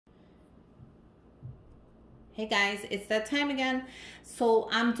Hey guys, it's that time again. So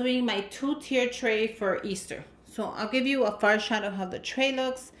I'm doing my 2-tier tray for Easter. So I'll give you a far shot of how the tray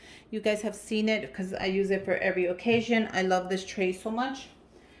looks. You guys have seen it because I use it for every occasion. I love this tray so much.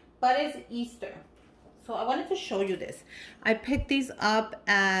 But it's Easter. So I wanted to show you this. I picked these up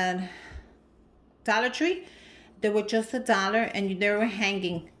at Dollar Tree. They were just $1 and they were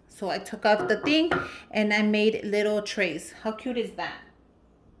hanging. So I took off the thing and I made little trays. How cute is that?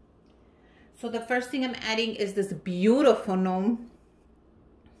 So the first thing I'm adding is this beautiful gnome.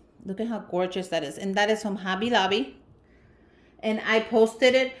 Look at how gorgeous that is. And that is from Hobby Lobby. And I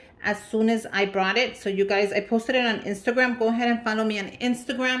posted it as soon as I brought it. So you guys, I posted it on Instagram. Go ahead and follow me on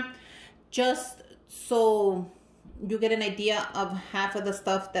Instagram. Just so you get an idea of half of the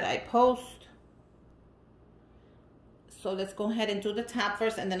stuff that I post. So let's go ahead and do the top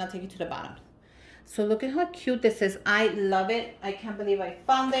first and then I'll take you to the bottom. So look at how cute this is. I love it. I can't believe I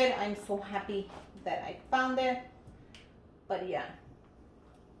found it. I'm so happy that I found it. But yeah.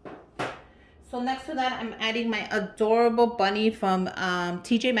 So next to that, I'm adding my adorable bunny from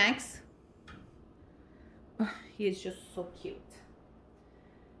TJ Maxx. Oh, he is just so cute.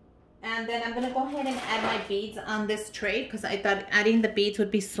 And then I'm going to go ahead and add my beads on this tray because I thought adding the beads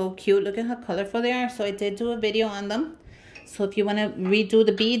would be so cute. Look at how colorful they are. So I did do a video on them. So if you want to redo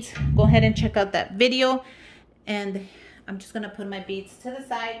the beads, go ahead and check out that video. And I'm just going to put my beads to the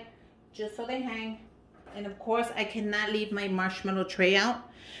side just so they hang. And of course, I cannot leave my marshmallow tray out.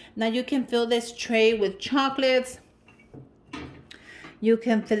 Now you can fill this tray with chocolates. You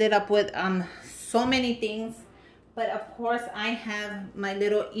can fill it up with so many things. But of course, I have my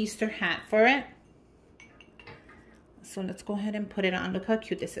little Easter hat for it. So let's go ahead and put it on. Look how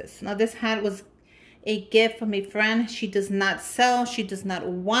cute this is. Now this hat was a gift from a friend. She does not sell. She does not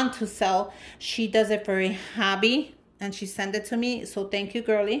want to sell. She does it for a hobby and she sent it to me. So thank you,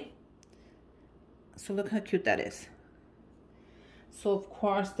 girly. So look how cute that is. So of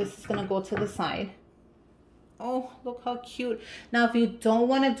course this is gonna go to the side. Oh, look how cute. Now if you don't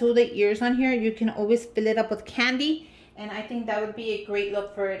want to do the ears on here, you can always fill it up with candy, and I think that would be a great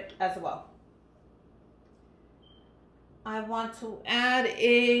look for it as well. I want to add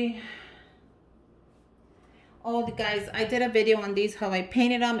oh, guys, I did a video on these, how I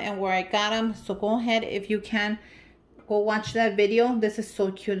painted them and where I got them. So go ahead, if you can, go watch that video. This is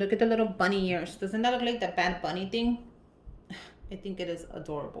so cute. Look at the little bunny ears. Doesn't that look like the Bad Bunny thing? I think it is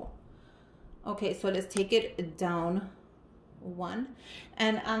adorable. Okay, so let's take it down one.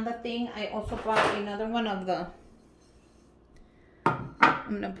 And on the thing, I also brought another one of the,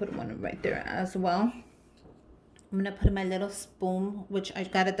 I'm gonna put one right there as well. I'm gonna put my little spoon, which I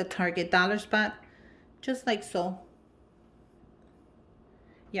got at the Target dollar spot. Just like so.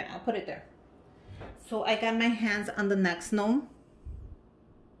 Yeah, I'll put it there. So I got my hands on the next gnome.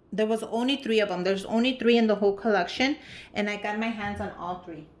 There was only 3 of them. There's only 3 in the whole collection. And I got my hands on all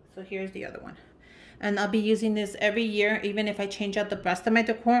 3. So here's the other one. And I'll be using this every year. Even if I change out the rest of my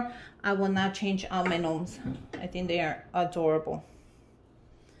decor, I will not change out my gnomes. I think they are adorable.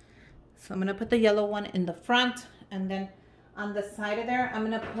 So I'm going to put the yellow one in the front. And then on the side of there, I'm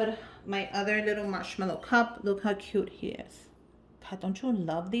going to put my other little marshmallow cup. Look how cute he is. God, don't you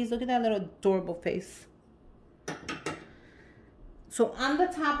love these? Look at that little adorable face. So on the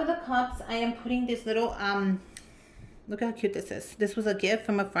top of the cups, I am putting this little, look how cute this is. This was a gift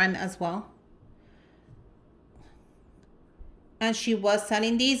from a friend as well. And she was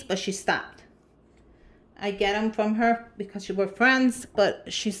selling these, but she stopped. I get them from her because we were friends, but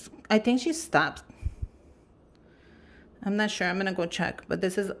I think she stopped. I'm not sure. I'm going to go check. But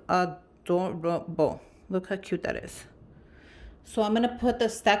this is adorable. Look how cute that is. So I'm going to put the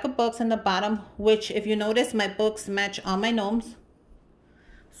stack of books in the bottom, which if you notice, my books match all my gnomes.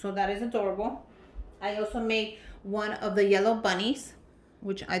 So that is adorable. I also made one of the yellow bunnies,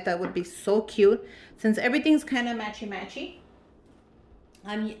 which I thought would be so cute. Since everything's kind of matchy-matchy,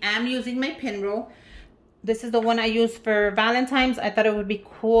 I'm using my pin roll. This is the one I use for Valentine's. I thought it would be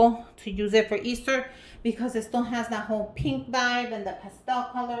cool to use it for Easter because it still has that whole pink vibe and the pastel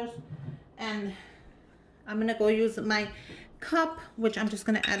colors. And I'm going to go use my cup, which I'm just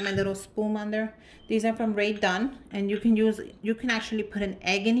going to add my little spoon on there. These are from Ray Dunn, and you can actually put an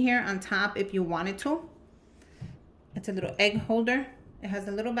egg in here on top if you wanted to. It's a little egg holder. It has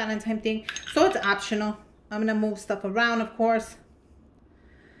a little Valentine thing, so it's optional. I'm going to move stuff around, of course.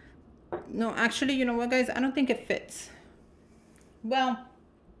 No, actually, you know what, guys? I don't think it fits. Well,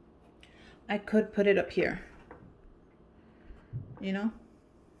 I could put it up here, you know,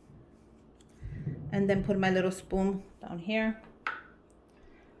 and then put my little spoon down here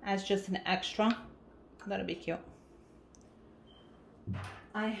as just an extra. That'll be cute.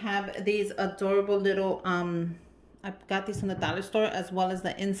 I have these adorable little, I got these from the dollar store, as well as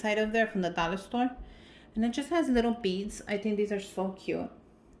the inside of there from the dollar store. And it just has little beads. I think these are so cute.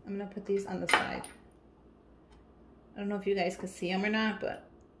 I'm gonna put these on the side. I don't know if you guys can see them or not, but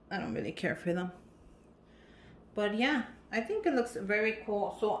I don't really care for them. But yeah, I think it looks very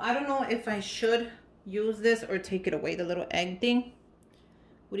cool. So I don't know if I should use this or take it away, the little egg thing.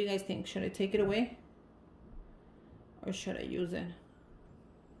 What do you guys think? Should I take it away? Or should I use it?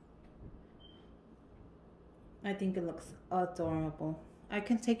 I think it looks adorable. I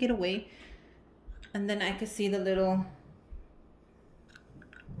can take it away. And then I can see the little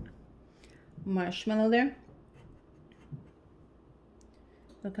marshmallow there.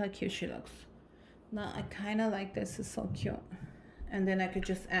 Look how cute she looks. Now I kind of like this. It's so cute. And then I could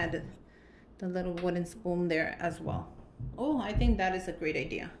just add the little wooden spoon there as well. Oh, I think that is a great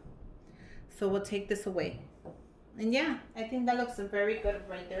idea. So we'll take this away. And yeah, I think that looks very good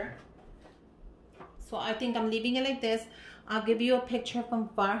right there. So I think I'm leaving it like this. I'll give you a picture from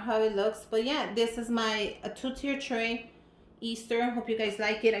far how it looks. But yeah, this is my two-tier tray Easter. Hope you guys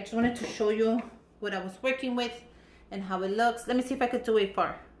like it. I just wanted to show you what I was working with and how it looks. Let me see if I could do it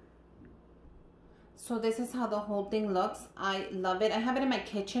far. So this is how the whole thing looks. I love it. I have it in my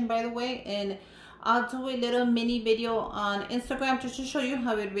kitchen, by the way, and I'll do a little mini video on Instagram just to show you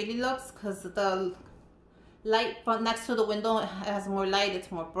how it really looks, because the light from next to the window has more light.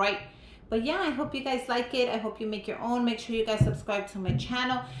 It's more bright. But yeah, I hope you guys like it. I hope you make your own. Make sure you guys subscribe to my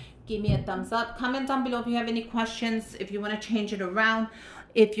channel. Give me a thumbs up. Comment down below if you have any questions, if you want to change it around.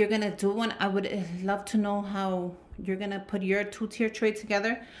 If you're going to do one, I would love to know how you're going to put your two-tier tray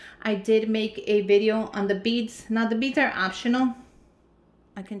together. I did make a video on the beads. Now, the beads are optional.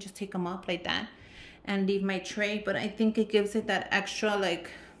 I can just take them off like that and leave my tray. But I think it gives it that extra,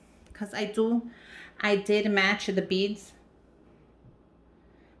 like, because I did match the beads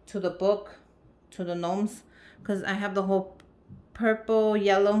to the book, to the gnomes, because I have the whole purple,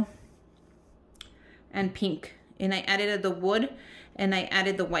 yellow, and pink. And I added the wood, and I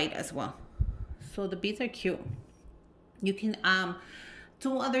added the white as well. So the beads are cute. You can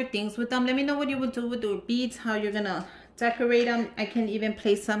do other things with them. Let me know what you would do with the beads, how you're gonna decorate them. I can even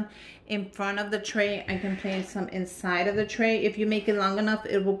place some in front of the tray. I can place some inside of the tray. If you make it long enough,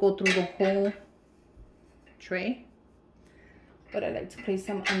 it will go through the whole tray. But I like to place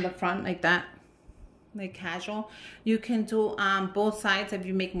them on the front like that, like casual. You can do both sides. If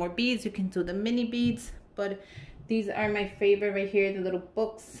you make more beads, you can do the mini beads. But these are my favorite right here, the little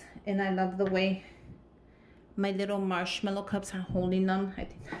books. And I love the way my little marshmallow cups are holding them. I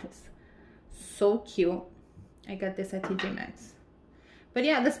think that is so cute. I got this at TJ Maxx. But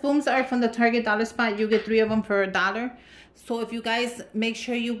yeah, the spoons are from the Target dollar spot. You get 3 of them for $1. So if you guys, make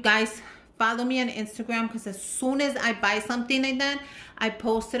sure you guys follow me on Instagram, because as soon as I buy something like that, I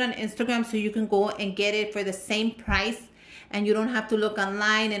post it on Instagram so you can go and get it for the same price, and you don't have to look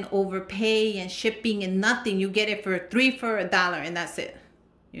online and overpay and shipping and nothing. You get it for 3 for $1, and that's it,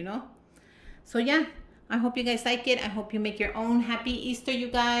 you know? So yeah, I hope you guys like it. I hope you make your own. Happy Easter, you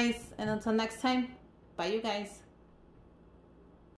guys. And until next time, bye, you guys.